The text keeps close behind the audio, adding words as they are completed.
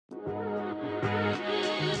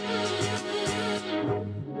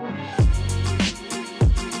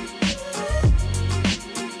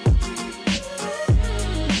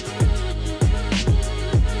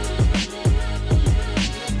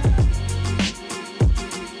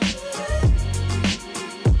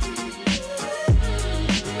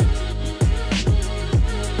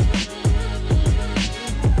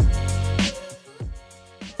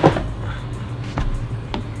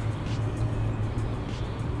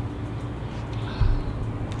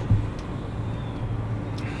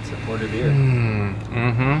porter beer.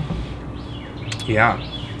 Yeah,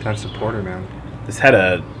 that's a porter, man.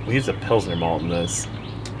 We used a Pilsner malt in this.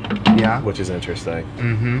 Yeah. Which is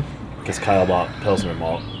interesting. Because Kyle bought Pilsner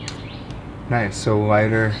malt. Nice. So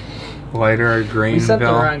lighter grain We sent the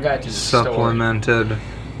bill, wrong guy to the store. supplemented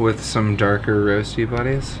with some darker roasty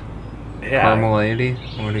buddies. Yeah. Caramel 80.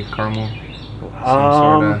 What do you caramel? Some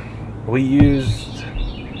sort of. We used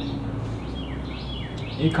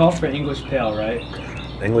You called for English Pale, right?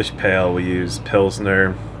 English Pale. We used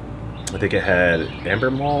Pilsner. I think it had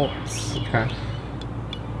amber malts. Okay.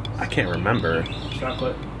 I can't remember.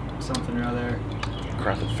 Chocolate, something or other.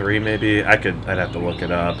 Crop of 3 maybe. I'd have to look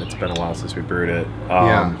it up. It's been a while since we brewed it.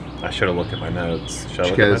 Yeah. I should have looked at my notes. Should I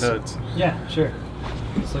look Because- at my notes? Yeah, sure.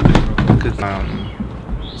 Let's look at it real quick.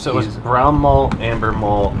 Good. So it was brown malt, amber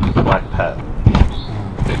malt, black pet.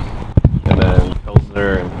 And then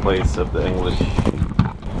Pilsner in place of the English,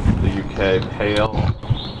 the UK Pale.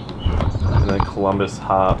 And then Columbus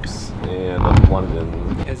hops and London.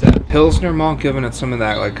 Is that Pilsner malt giving it some of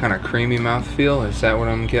that like kind of creamy mouthfeel? Is that what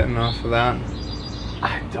I'm getting off of that?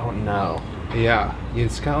 I don't know. Yeah,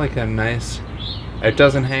 it's got like a nice. It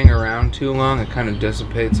doesn't hang around too long. It kind of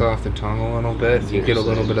dissipates off the tongue a little bit. You get a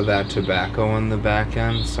little bit of that tobacco on the back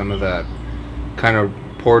end. Some of that kind of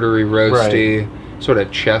portery, roasty, sort of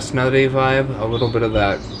chestnutty vibe. A little bit of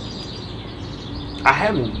that. I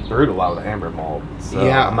haven't brewed a lot with amber malt, so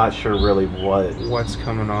Yeah. I'm not sure really What's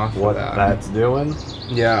coming off what of that. that's doing.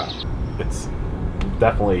 Yeah. It's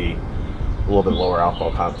definitely a little bit lower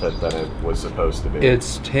alcohol content than it was supposed to be.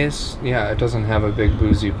 Its taste, yeah, it doesn't have a big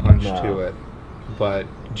boozy punch No. to it. But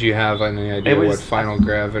do you have any idea what final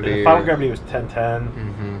gravity? Final gravity was 1010.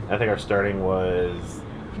 Mm-hmm. I think our starting was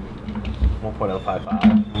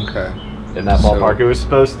 1.055. Okay. In that ballpark, it was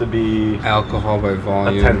supposed to be Alcohol by a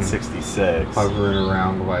volume 1066. hovering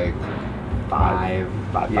around like five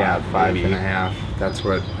and a half. That's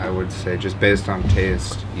what I would say, just based on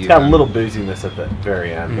taste. It's got a little booziness at the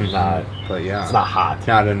very end, but But yeah, it's not hot.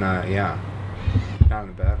 Not in a not in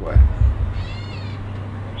a bad way.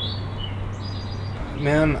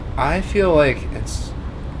 Man, I feel like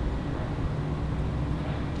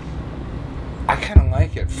I kind of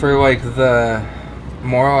like it for like the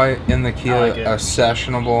more in the key I like of it. a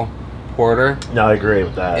sessionable porter. No, I agree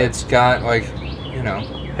with that. It's got like,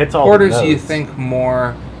 hits all porters the you notes. think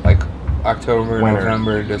more like October, Winter.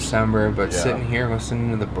 November, December, but Yeah. sitting here listening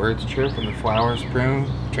to the birds chirp and the flowers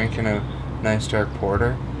bloom, drinking a nice dark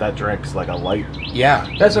porter. That drink's like a light. Yeah.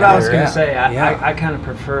 That's what I was going Yeah. to say. Yeah. I kind of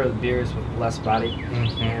prefer the beers with less body.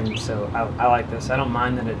 And so I like this. I don't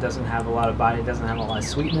mind that it doesn't have a lot of body. It doesn't have a lot of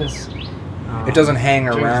sweetness. It doesn't hang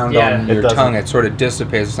drinks- around yeah. on It your doesn't. tongue. It sort of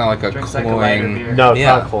dissipates. It's not like a Drinks like a lighter cloying. beer. No, it's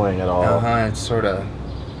Yeah. not cloying at all. It sort of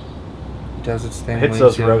does its thing. Hits leaves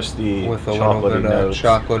those you roasty, with a little chocolatey bit of notes.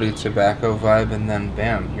 chocolatey tobacco vibe, and then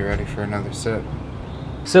bam, you're ready for another sip.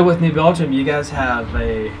 So with New Belgium, you guys have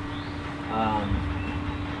a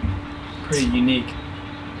pretty unique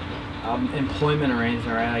employment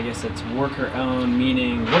arrangement, right? I guess it's worker-owned,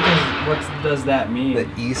 meaning what does that mean? The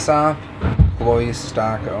ESOP, Employee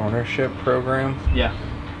Stock Ownership Program. Yeah.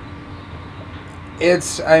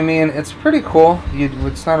 It's pretty cool.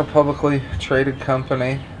 It's not a publicly traded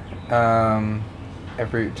company.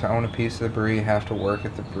 To own a piece of the brewery, you have to work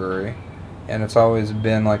at the brewery, and it's always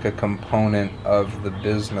been like a component of the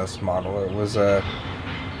business model. It was a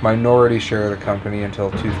minority share of the company until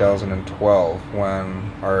 2012,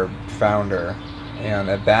 when our founder and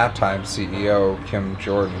at that time CEO Kim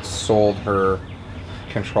Jordan sold her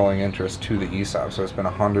controlling interest to the ESOP. So it's been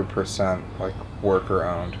 100% like worker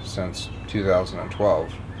owned since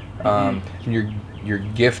 2012. You're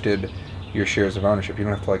gifted your shares of ownership. You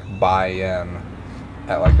don't have to like buy in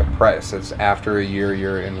at like a price. It's after a year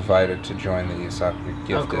you're invited to join the ESOP.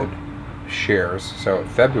 You're gifted shares. So in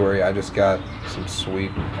February I just got some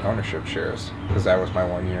sweet ownership shares because that was my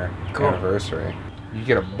 1 year anniversary. You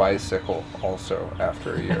get a bicycle also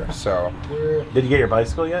after a year. So Did you get your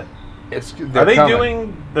bicycle yet? they're Are they coming.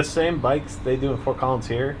 doing the same bikes they do in Fort Collins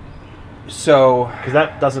here? So Because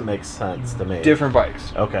that doesn't make sense to me. different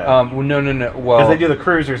bikes. Okay. Well, no. Well, Because they do the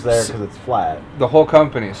cruisers there because it's flat. the whole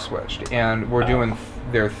company switched, and we're doing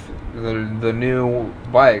the new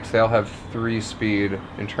bikes. They'll have 3-speed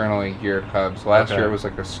internally geared hubs. Last year it was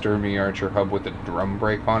like a Sturmey Archer hub with a drum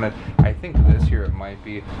brake on it. I think this year it might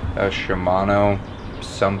be a Shimano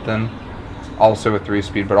something, also a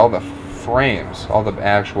 3-speed. But all the frames, all the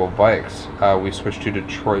actual bikes, we switched to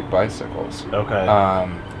Detroit bicycles. Okay.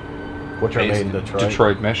 Which are Based made in Detroit?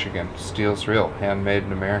 Detroit, Michigan. Steel's real. Handmade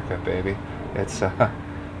in America, baby. It's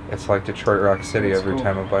It's like Detroit Rock City That's every cool.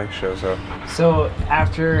 time a bike shows up. So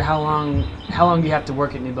after how long do you have to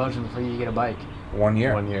work at New Belgium before you get a bike? 1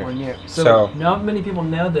 year. 1 year. 1 year. So- So not many people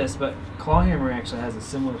know this, but Clawhammer actually has a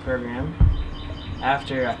similar program.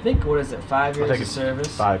 After, I think, what is it, 5 I years think of it's service?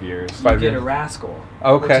 5 years. You 5 get years. a Rascal.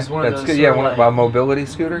 Okay, Which is one of that's those good. sort Yeah, of one, like- a mobility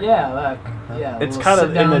scooter. Yeah, like, yeah. It's little kind of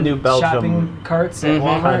in the sit-down New Belgium shopping carts at Mhm.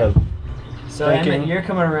 Walmart. Kind of So thinking. Emmett, you're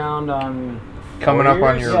coming around on Coming 4 up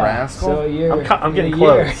on years? your Rascal. So you're I'm getting a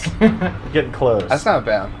year. close. Getting close. That's not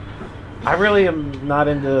bad. I really am not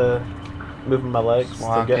into moving my legs to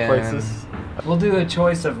Walking. get places. We'll do a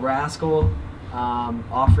choice of Rascal,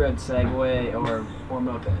 off-road Segway, or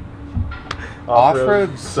moped.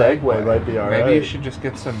 Off-road Segway might be alright. Maybe you should just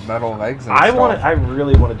get some metal legs I installed. I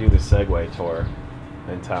really want to do the Segway tour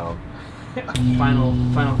in town.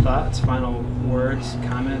 Final thoughts, final words,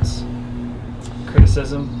 comments,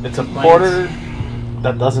 criticism. It's a complaints? porter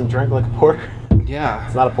that doesn't drink like a porter. Yeah.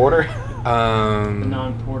 It's not a porter. The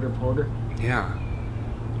non-porter. Yeah.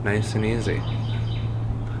 Nice and easy.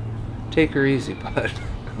 Take her easy, bud.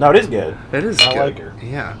 No, it is good. It is I good. like her.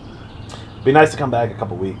 Yeah. Be nice to come back a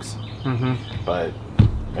couple weeks, Mm-hmm. but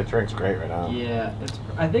it drinks great right now. Yeah,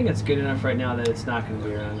 I think it's good enough right now that it's not going to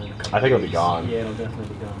be around in a couple I think it'll be weeks. gone. Yeah, it'll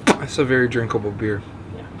definitely be gone. It's a very drinkable beer.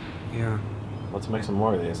 Yeah. Yeah. Let's make some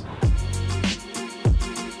more of these.